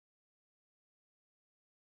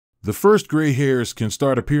The first gray hairs can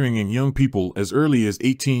start appearing in young people as early as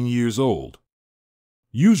 18 years old.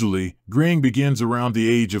 Usually, graying begins around the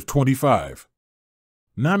age of 25.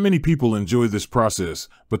 Not many people enjoy this process,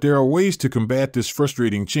 but there are ways to combat this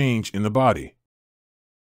frustrating change in the body.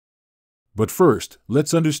 But first,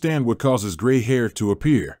 let's understand what causes gray hair to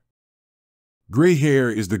appear. Gray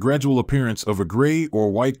hair is the gradual appearance of a gray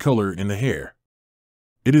or white color in the hair.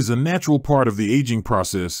 It is a natural part of the aging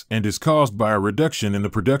process and is caused by a reduction in the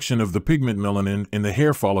production of the pigment melanin in the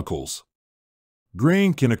hair follicles.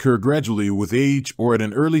 Graying can occur gradually with age or at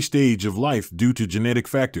an early stage of life due to genetic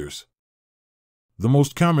factors. The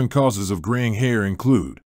most common causes of graying hair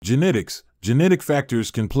include genetics. Genetic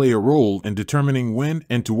factors can play a role in determining when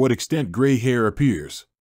and to what extent gray hair appears.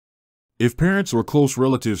 If parents or close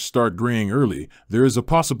relatives start graying early, there is a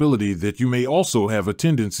possibility that you may also have a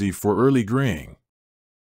tendency for early graying.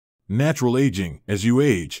 Natural aging. As you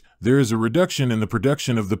age, there is a reduction in the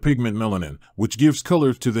production of the pigment melanin, which gives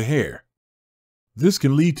color to the hair. This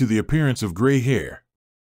can lead to the appearance of gray hair.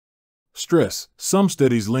 Stress. Some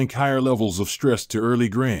studies link higher levels of stress to early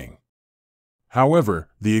graying. However,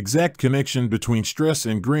 the exact connection between stress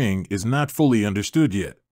and graying is not fully understood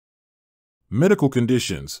yet. Medical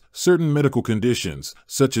conditions. Certain medical conditions,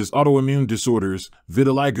 such as autoimmune disorders,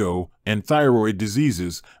 vitiligo, and thyroid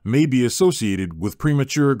diseases, may be associated with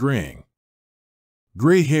premature graying.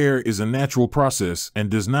 Gray hair is a natural process and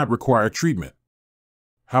does not require treatment.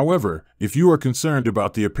 However, if you are concerned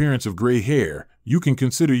about the appearance of gray hair, you can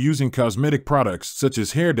consider using cosmetic products such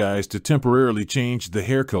as hair dyes to temporarily change the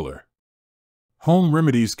hair color. Home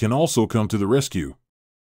remedies can also come to the rescue.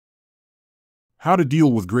 How to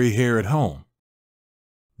deal with gray hair at home.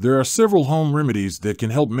 There are several home remedies that can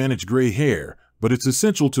help manage gray hair, but it's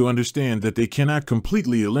essential to understand that they cannot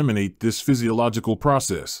completely eliminate this physiological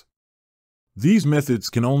process. These methods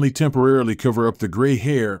can only temporarily cover up the gray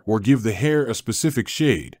hair or give the hair a specific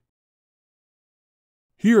shade.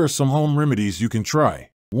 Here are some home remedies you can try.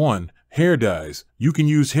 1. Hair dyes. You can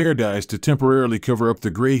use hair dyes to temporarily cover up the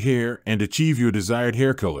gray hair and achieve your desired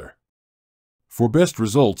hair color. For best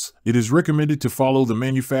results, it is recommended to follow the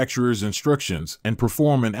manufacturer's instructions and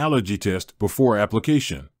perform an allergy test before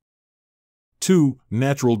application. 2.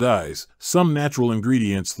 Natural dyes. Some natural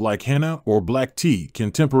ingredients like henna or black tea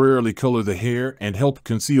can temporarily color the hair and help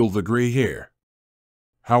conceal the gray hair.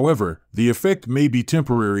 However, the effect may be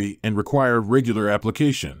temporary and require regular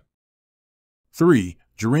application. 3.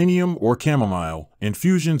 Geranium or chamomile.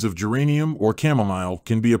 Infusions of geranium or chamomile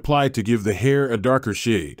can be applied to give the hair a darker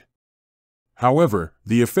shade. However,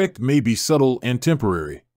 the effect may be subtle and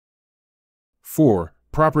temporary. 4.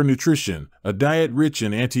 Proper nutrition. A diet rich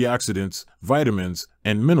in antioxidants, vitamins,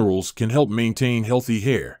 and minerals can help maintain healthy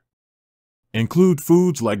hair. Include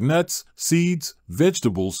foods like nuts, seeds,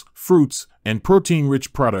 vegetables, fruits, and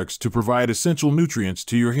protein-rich products to provide essential nutrients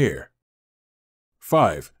to your hair.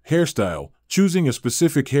 5. Hairstyle. Choosing a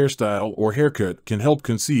specific hairstyle or haircut can help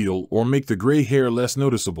conceal or make the gray hair less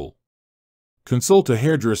noticeable. Consult a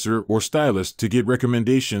hairdresser or stylist to get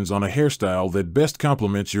recommendations on a hairstyle that best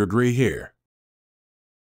complements your gray hair.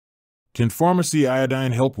 Can pharmacy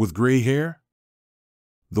iodine help with gray hair?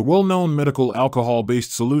 The well-known medical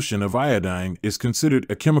alcohol-based solution of iodine is considered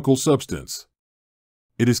a chemical substance.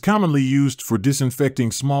 It is commonly used for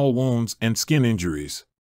disinfecting small wounds and skin injuries.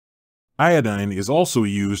 Iodine is also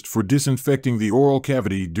used for disinfecting the oral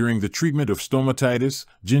cavity during the treatment of stomatitis,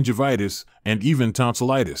 gingivitis, and even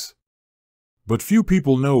tonsillitis. But few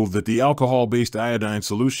people know that the alcohol-based iodine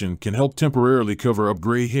solution can help temporarily cover up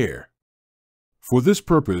gray hair. For this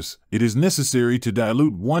purpose, it is necessary to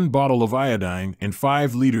dilute 1 bottle of iodine in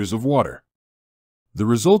 5 liters of water. The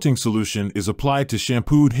resulting solution is applied to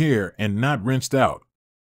shampooed hair and not rinsed out.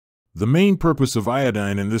 The main purpose of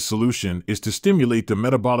iodine in this solution is to stimulate the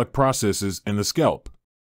metabolic processes in the scalp.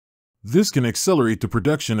 This can accelerate the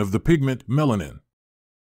production of the pigment melanin.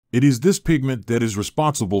 It is this pigment that is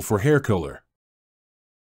responsible for hair color.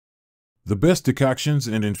 The best decoctions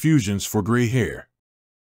and infusions for gray hair.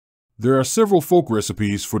 There are several folk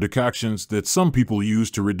recipes for decoctions that some people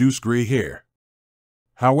use to reduce gray hair.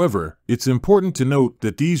 However, it's important to note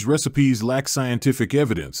that these recipes lack scientific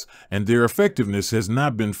evidence, and their effectiveness has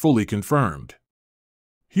not been fully confirmed.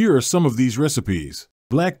 Here are some of these recipes.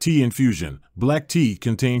 Black tea infusion. Black tea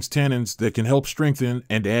contains tannins that can help strengthen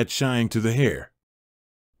and add shine to the hair.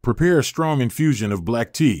 Prepare a strong infusion of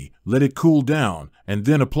black tea, let it cool down, and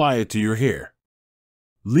then apply it to your hair.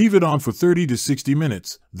 Leave it on for 30 to 60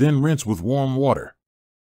 minutes, then rinse with warm water.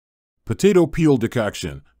 Potato peel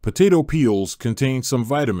decoction. Potato peels contain some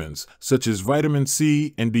vitamins, such as vitamin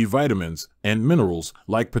C and B vitamins, and minerals,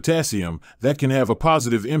 like potassium, that can have a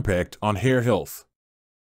positive impact on hair health.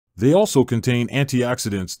 They also contain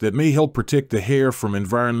antioxidants that may help protect the hair from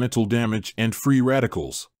environmental damage and free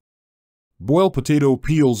radicals. Boil potato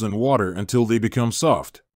peels in water until they become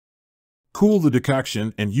soft. Cool the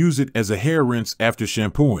decoction and use it as a hair rinse after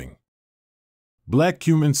shampooing. Black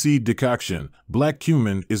cumin seed decoction. Black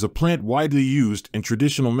cumin is a plant widely used in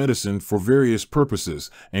traditional medicine for various purposes,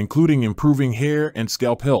 including improving hair and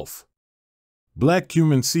scalp health. Black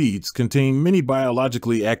cumin seeds contain many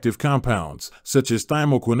biologically active compounds, such as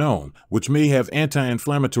thymoquinone, which may have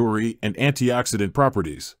anti-inflammatory and antioxidant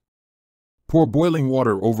properties. Pour boiling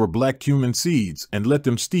water over black cumin seeds and let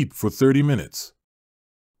them steep for 30 minutes.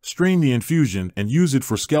 Strain the infusion and use it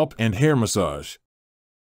for scalp and hair massage.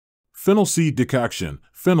 Fennel seed decoction.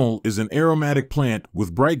 Fennel is an aromatic plant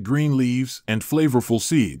with bright green leaves and flavorful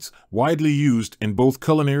seeds, widely used in both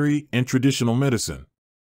culinary and traditional medicine.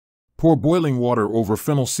 Pour boiling water over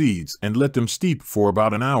fennel seeds and let them steep for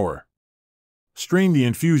about an hour. Strain the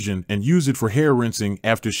infusion and use it for hair rinsing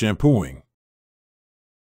after shampooing.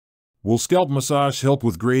 Will scalp massage help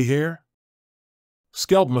with gray hair?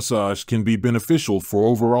 Scalp massage can be beneficial for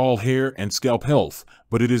overall hair and scalp health,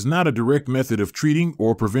 but it is not a direct method of treating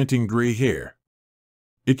or preventing gray hair.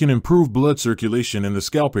 It can improve blood circulation in the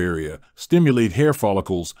scalp area, stimulate hair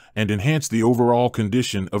follicles, and enhance the overall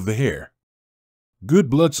condition of the hair. Good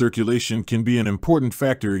blood circulation can be an important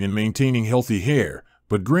factor in maintaining healthy hair,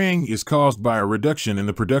 but graying is caused by a reduction in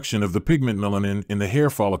the production of the pigment melanin in the hair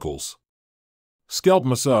follicles. Scalp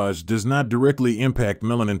massage does not directly impact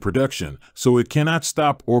melanin production, so it cannot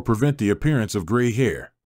stop or prevent the appearance of gray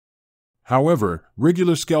hair. However,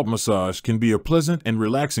 regular scalp massage can be a pleasant and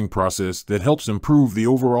relaxing process that helps improve the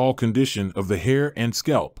overall condition of the hair and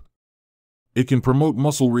scalp. It can promote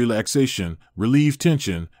muscle relaxation, relieve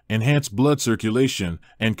tension, enhance blood circulation,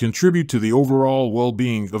 and contribute to the overall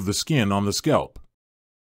well-being of the skin on the scalp.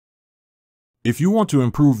 If you want to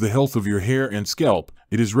improve the health of your hair and scalp,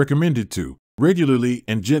 it is recommended to regularly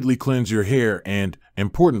and gently cleanse your hair and,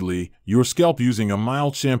 importantly, your scalp using a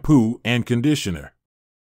mild shampoo and conditioner.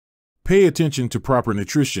 Pay attention to proper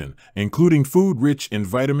nutrition, including food rich in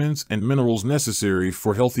vitamins and minerals necessary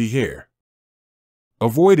for healthy hair.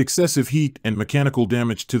 Avoid excessive heat and mechanical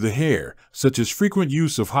damage to the hair, such as frequent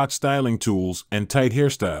use of hot styling tools and tight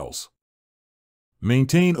hairstyles.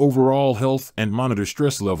 Maintain overall health and monitor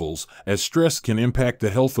stress levels, as stress can impact the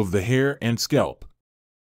health of the hair and scalp.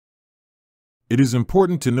 It is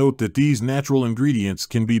important to note that these natural ingredients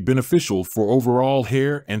can be beneficial for overall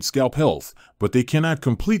hair and scalp health, but they cannot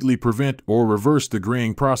completely prevent or reverse the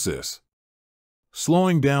graying process.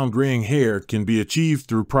 Slowing down graying hair can be achieved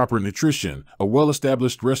through proper nutrition, a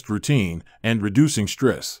well-established rest routine, and reducing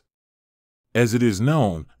stress. As it is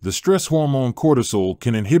known, the stress hormone cortisol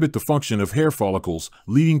can inhibit the function of hair follicles,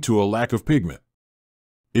 leading to a lack of pigment.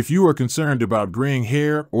 If you are concerned about graying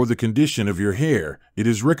hair or the condition of your hair, it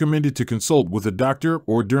is recommended to consult with a doctor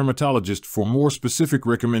or dermatologist for more specific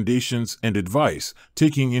recommendations and advice,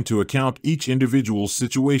 taking into account each individual's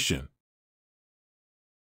situation.